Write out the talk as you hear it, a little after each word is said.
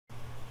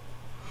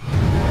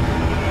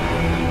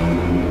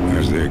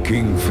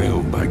king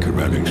fell by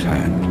Caradoc's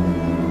hand,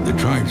 the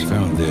tribes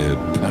found their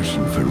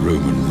passion for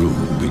Roman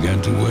rule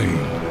began to wane.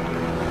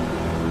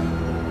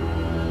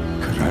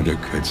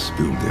 Caradoc had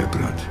spilled their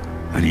blood,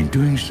 and in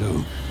doing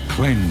so,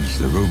 cleansed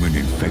the Roman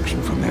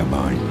infection from their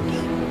minds.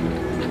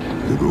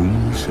 The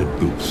Romans had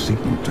built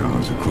signal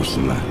towers across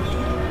the land,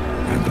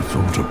 and the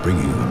thought of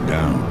bringing them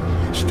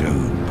down,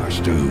 stone by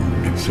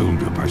stone and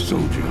soldier by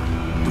soldier,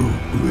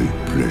 brought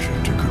great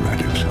pleasure to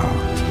Caradoc's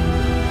heart.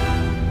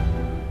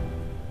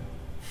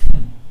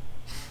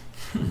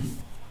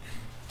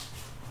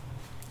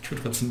 Ich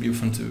würde trotzdem lieber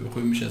von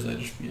römischer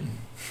Seite spielen.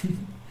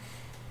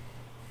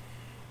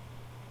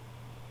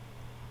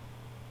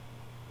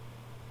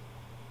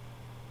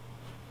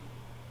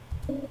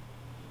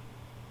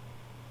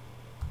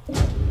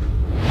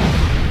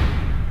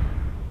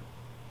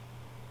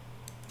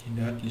 Die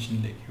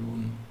nördlichen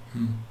Legionen.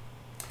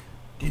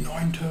 Die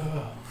 9.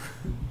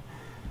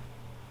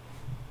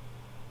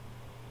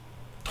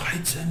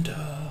 13.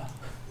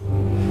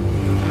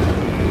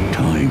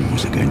 Time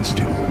was against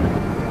him.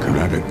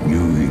 Caradoc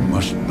knew he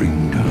must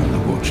bring down the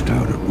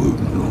watchtower at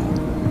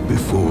Wodenlaw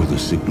before the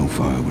signal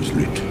fire was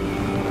lit.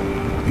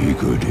 He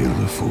could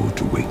ill afford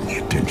to wake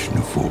the attention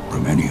of Fort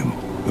Romanium,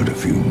 but a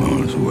few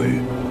miles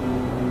away.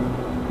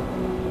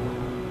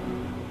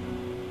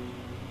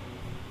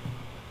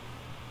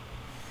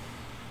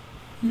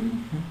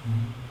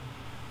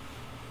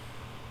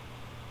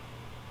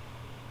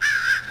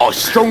 I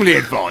strongly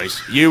advise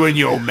you and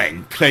your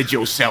men pledge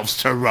yourselves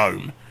to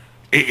Rome.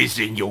 It is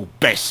in your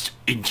best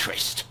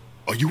interest.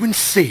 Are you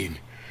insane?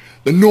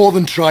 The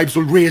northern tribes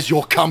will raise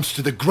your camps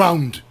to the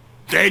ground.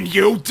 Then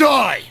you'll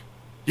die!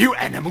 You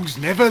animals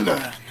never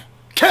learn.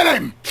 Kill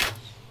him!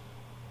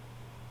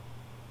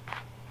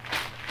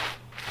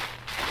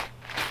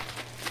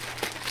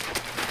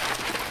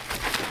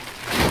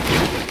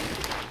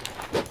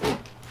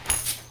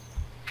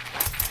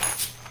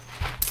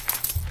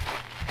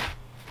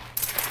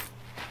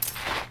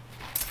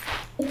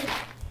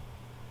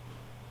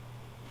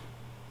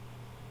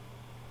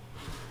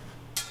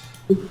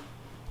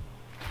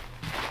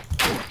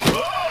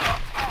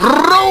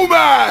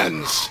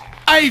 Romans!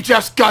 I've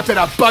just gutted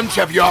a bunch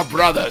of your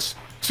brothers,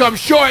 so I'm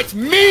sure it's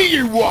me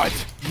you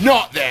want,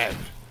 not them.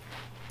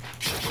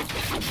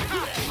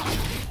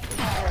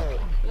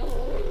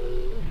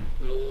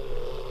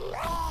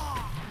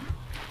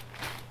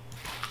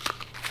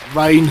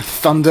 Rain,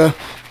 thunder,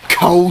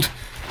 cold.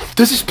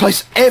 Does this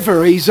place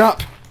ever ease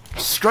up?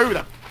 Screw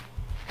them.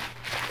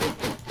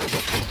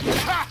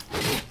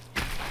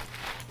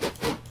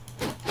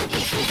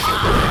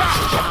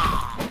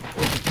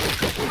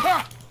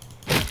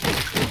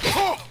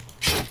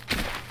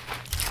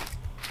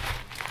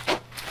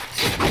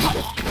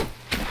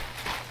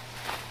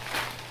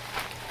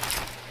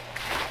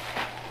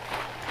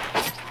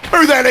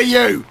 Who then are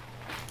you?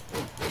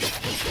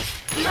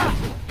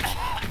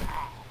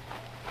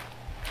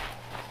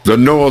 The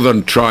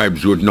northern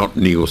tribes would not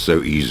kneel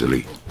so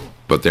easily,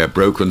 but their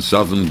broken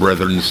southern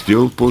brethren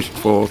still pushed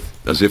forth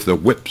as if the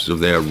whips of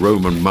their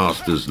Roman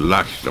masters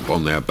lashed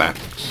upon their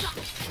backs.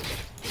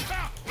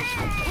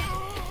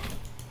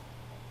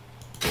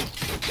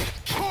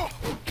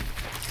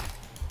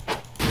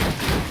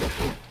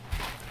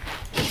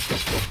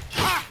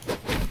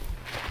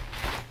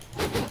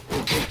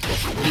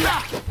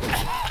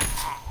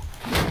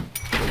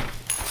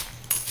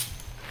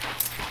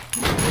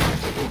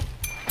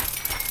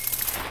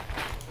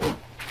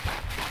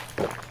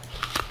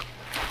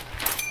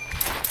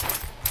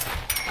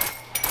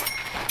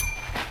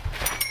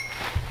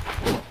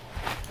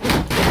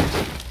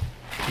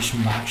 Ich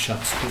mag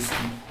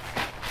Schatzkisten.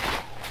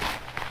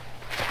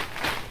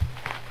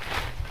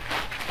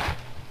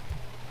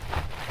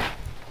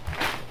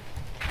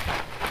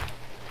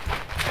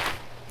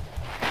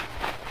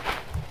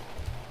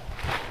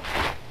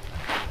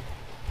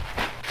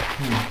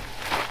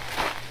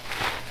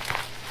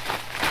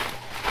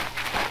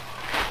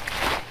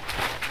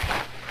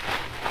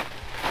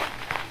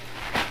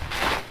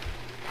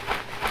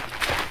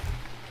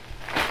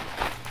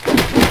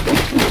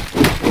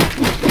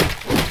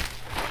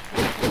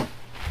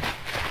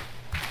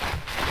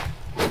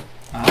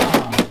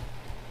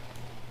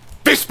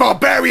 This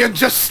barbarian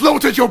just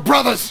slaughtered your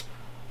brothers!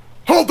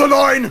 Hold the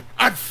line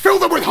and fill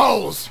them with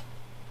holes!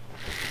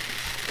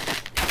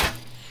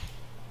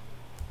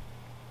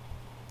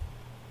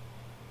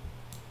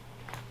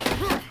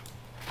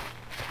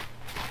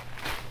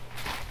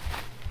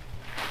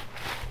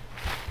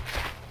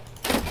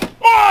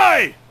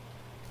 Oi!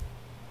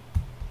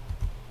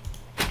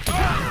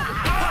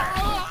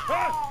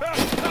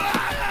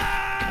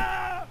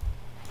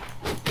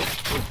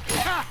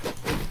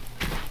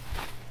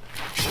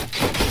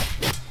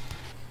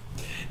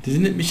 Das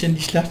erinnert mich an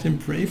die Schlacht in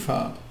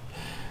Braveheart.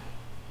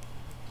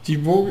 Die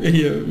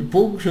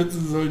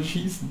Bogenschützen sollen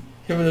schießen.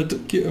 Ja, aber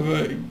dann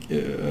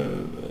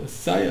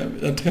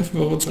treffen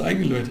wir auch unsere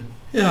eigenen Leute.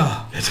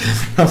 Ja, wir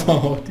treffen aber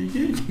auch die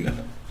Gegner.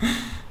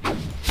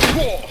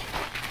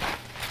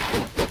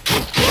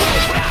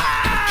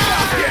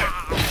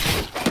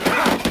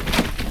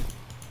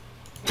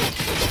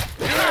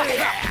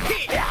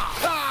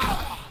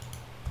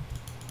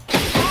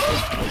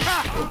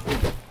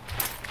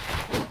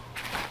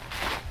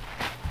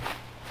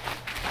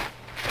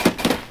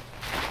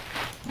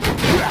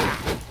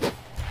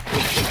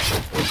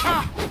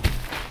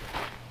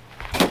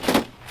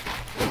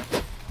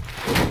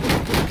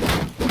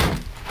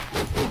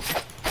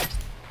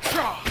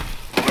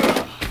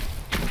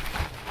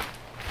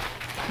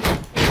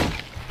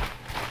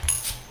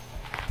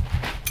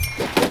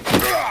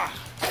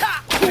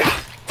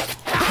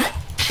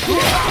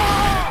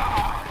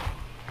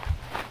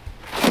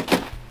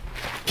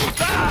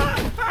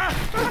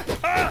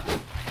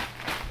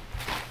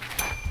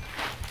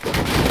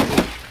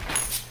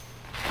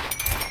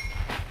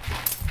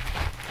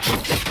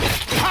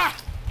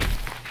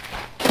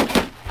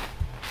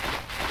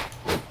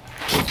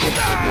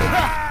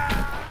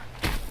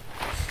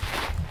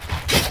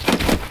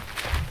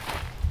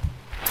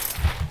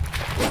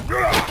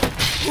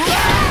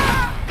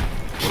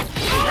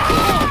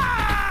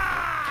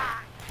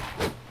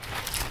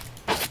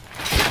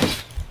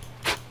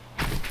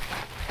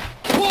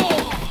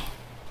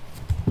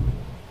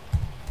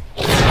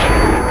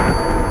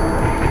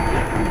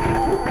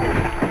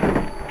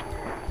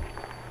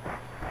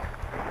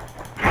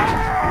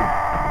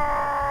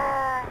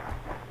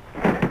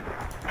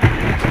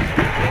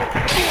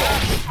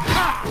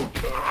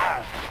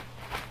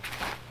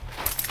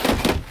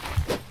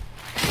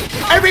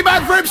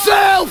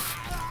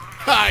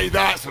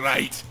 that's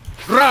right.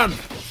 Run!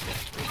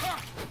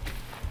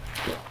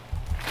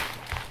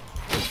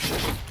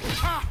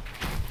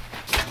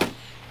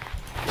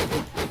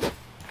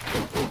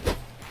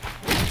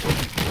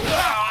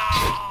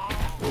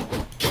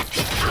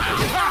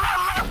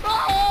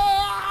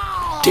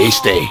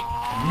 Tasty.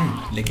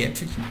 Lecker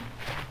Äpfelchen.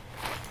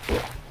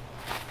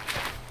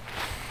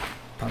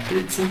 Paar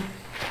Pilze.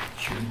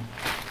 Schön.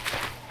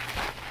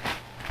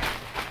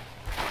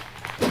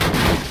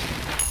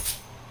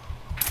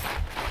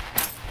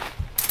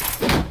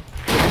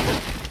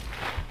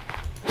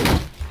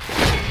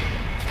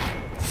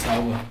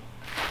 Sauber.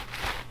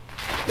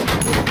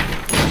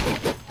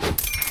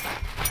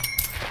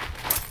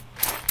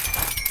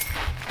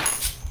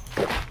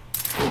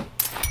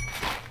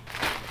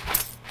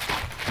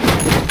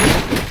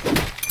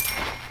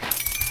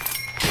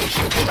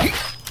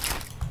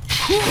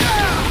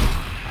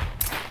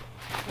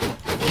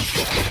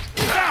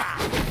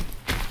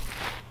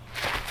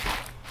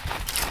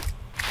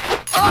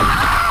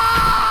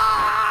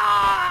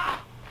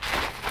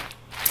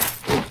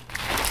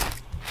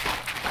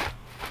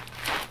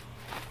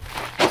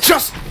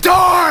 Just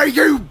die,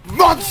 you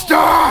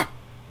monster!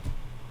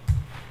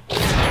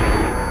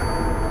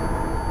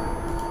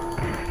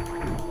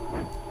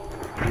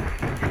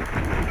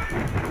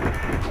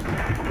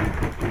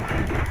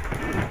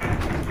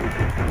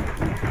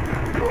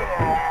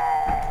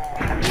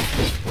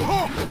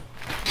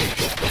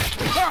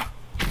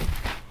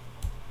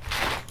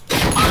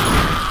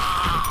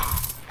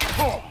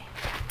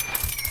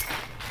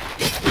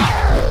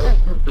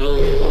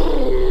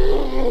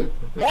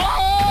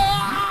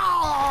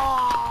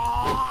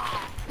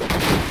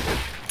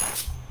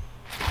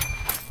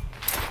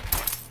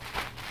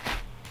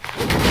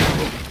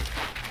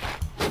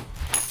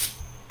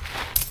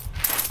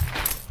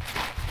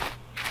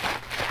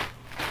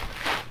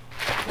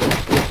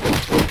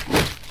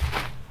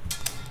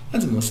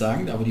 Also ich muss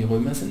sagen, da wo die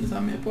Römer sind, ist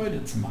auch mehr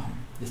Beute zu machen.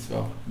 Das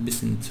war auch ein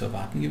bisschen zu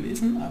erwarten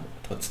gewesen, aber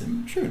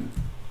trotzdem schön.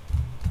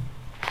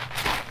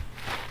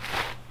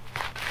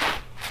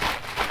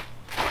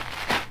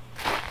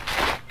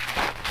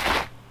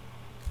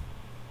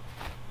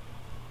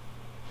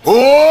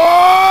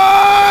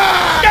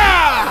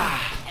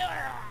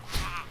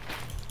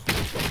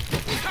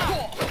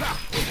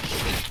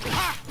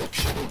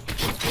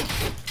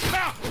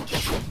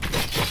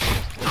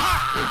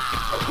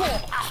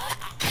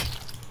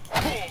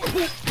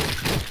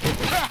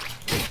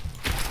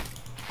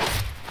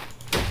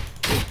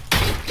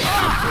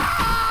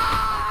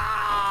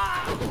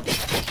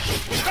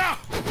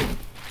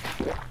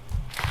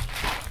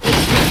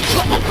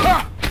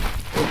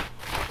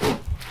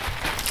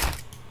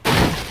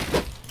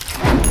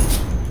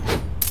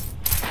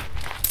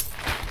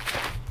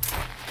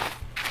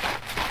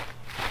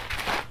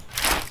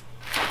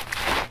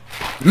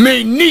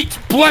 May neat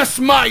bless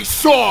my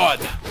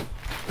sword!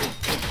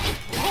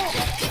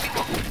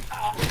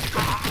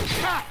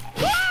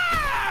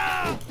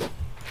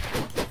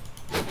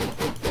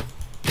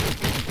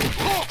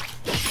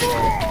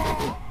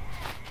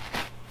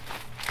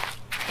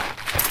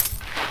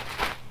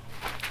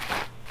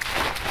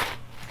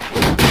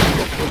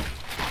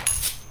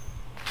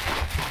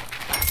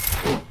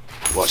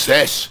 What's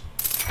this?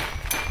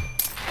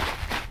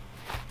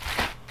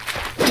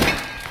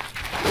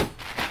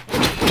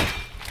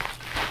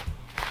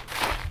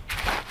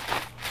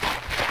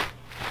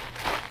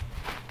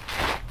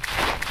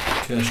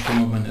 Tja, ich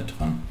komme aber nicht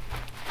dran.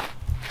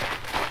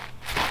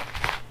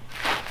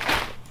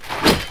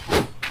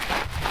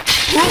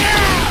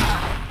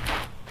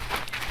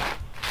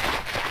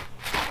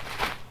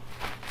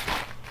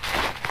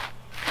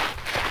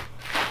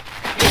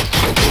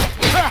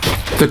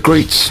 The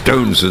great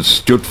stones had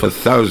stood for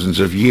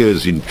thousands of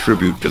years in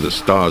tribute to the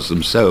stars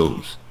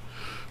themselves.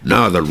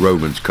 Now the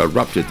Romans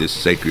corrupted this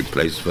sacred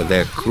place for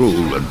their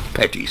cruel and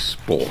petty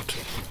sport.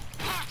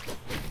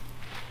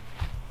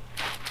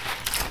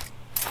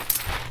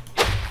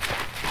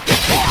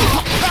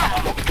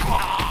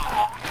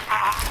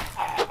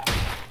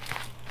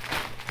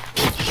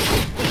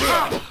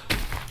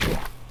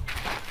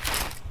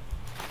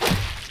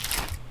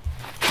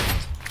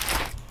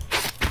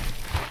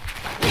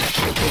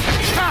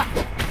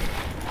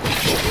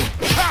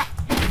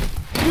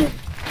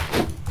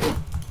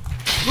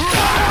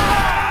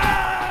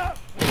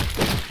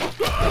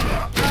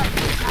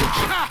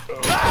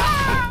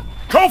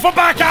 Call for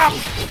backup!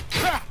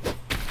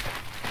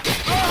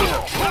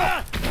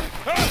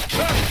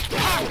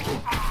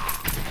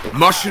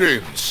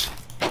 Mushrooms!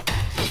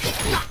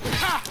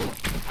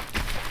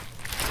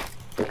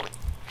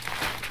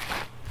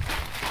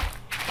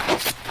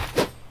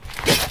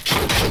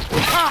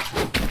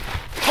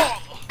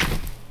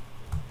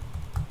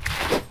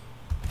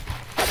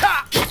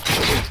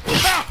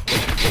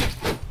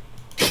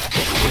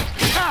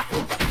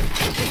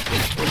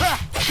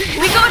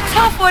 We got a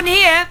tough one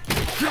here!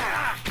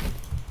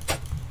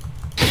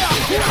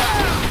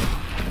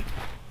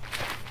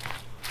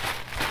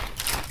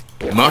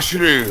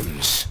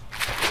 Mushrooms!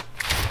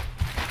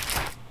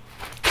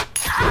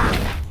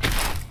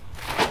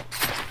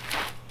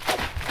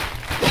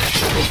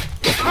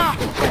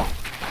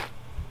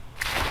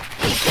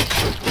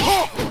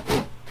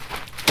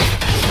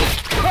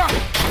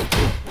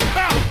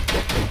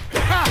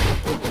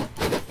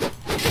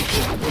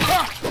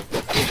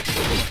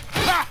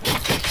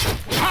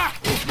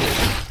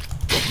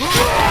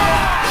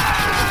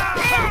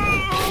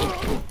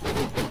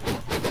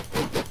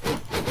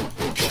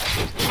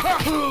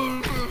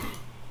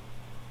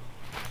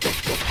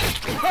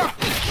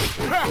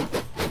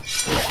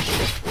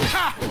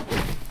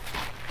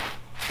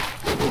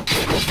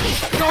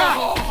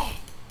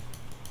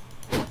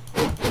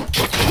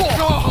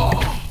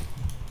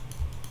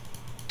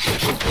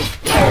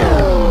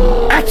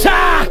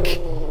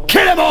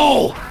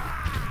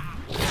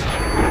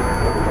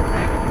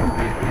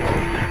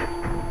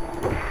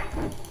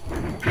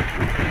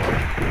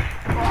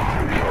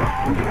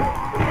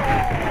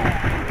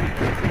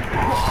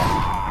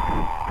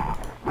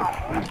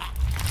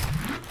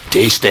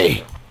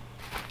 Tasty.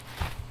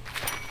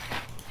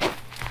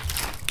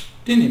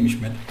 Den nehme ich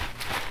mit.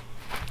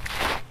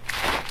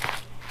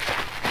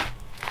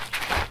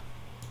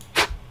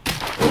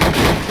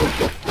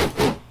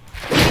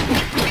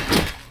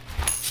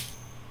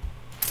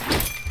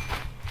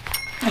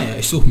 Naja,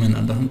 ich suche mir einen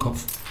anderen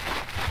Kopf.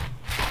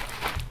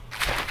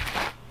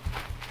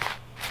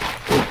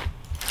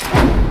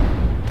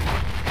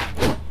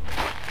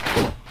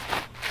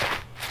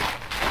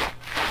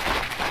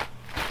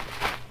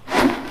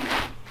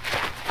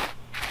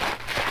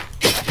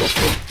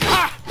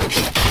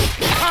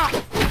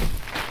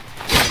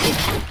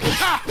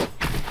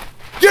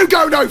 You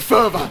go no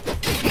further!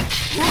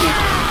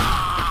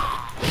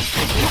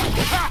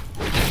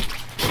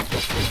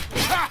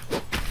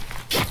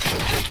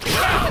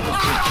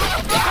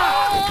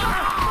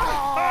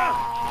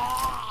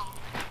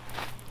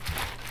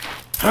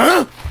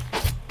 Huh?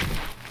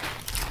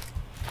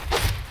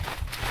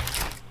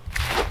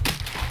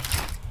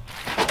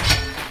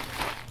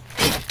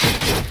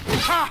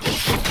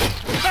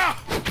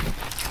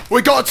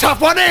 We got a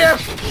tough one here!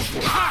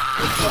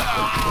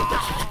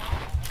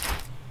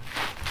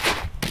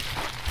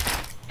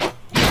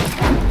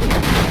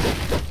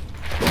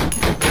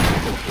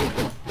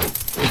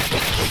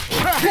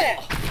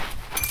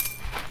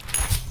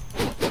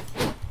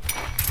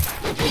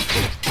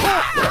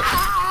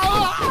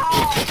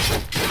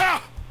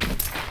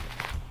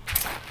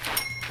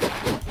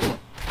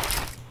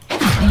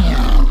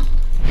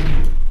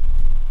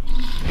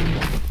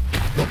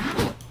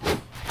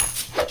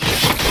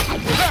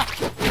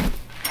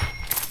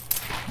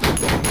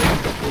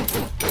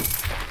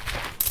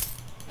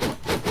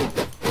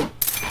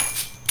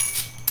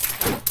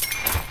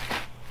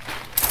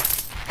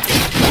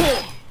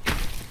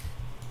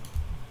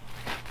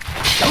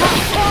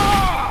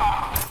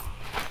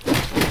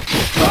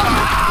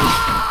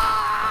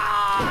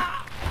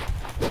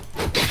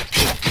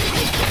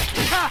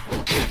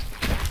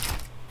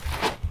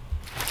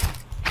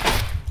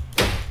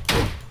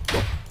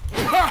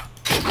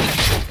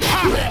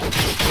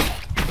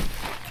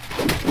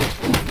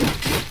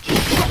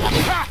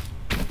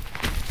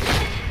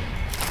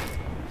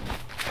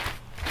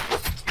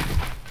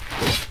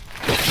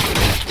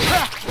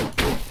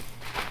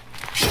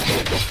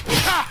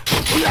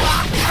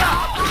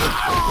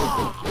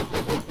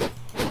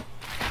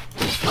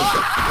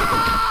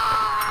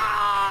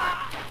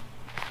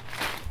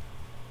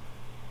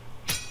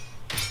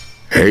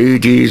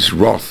 Hades'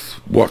 wrath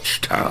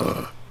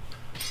watchtower,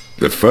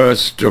 the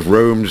first of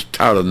Rome's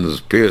talons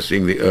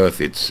piercing the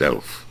earth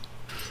itself,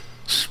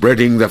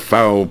 spreading the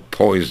foul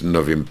poison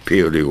of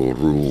imperial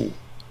rule.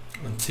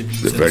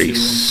 The very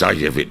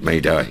sight of it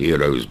made our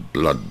heroes'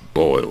 blood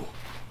boil.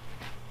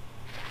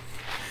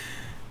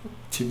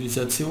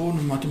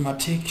 Zivilisation,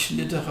 Mathematik,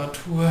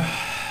 Literatur,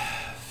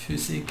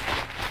 Physik,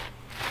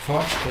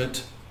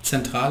 Fortschritt,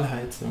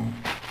 Zentralheizung,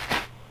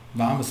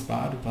 warmes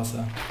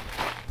Badewasser.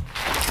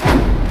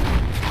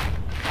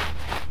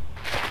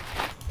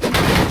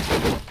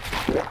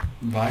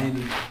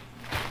 Wein.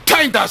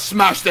 Time to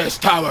smash this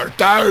tower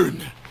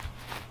down!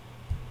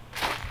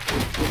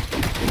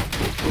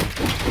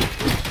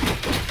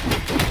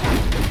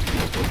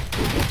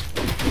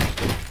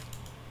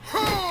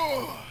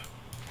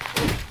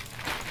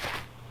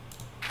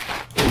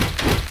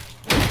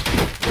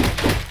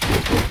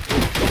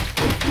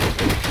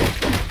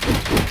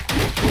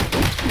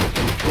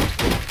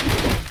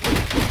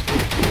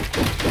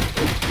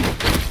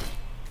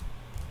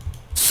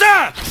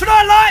 Sir, should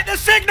I light the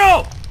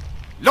signal?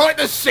 Light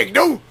the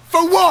signal?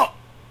 For what?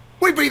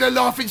 We be the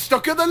laughing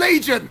stock of the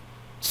Legion!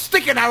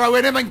 Stick an arrow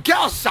in him and get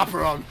our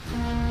supper on!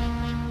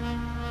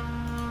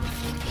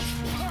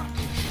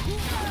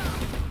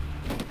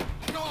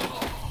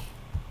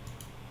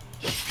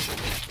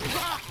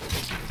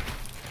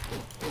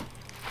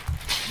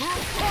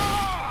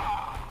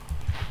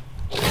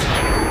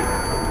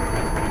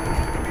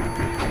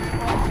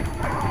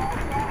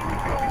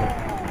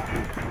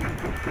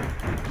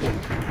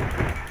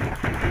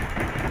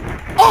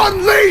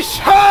 Unleash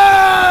her!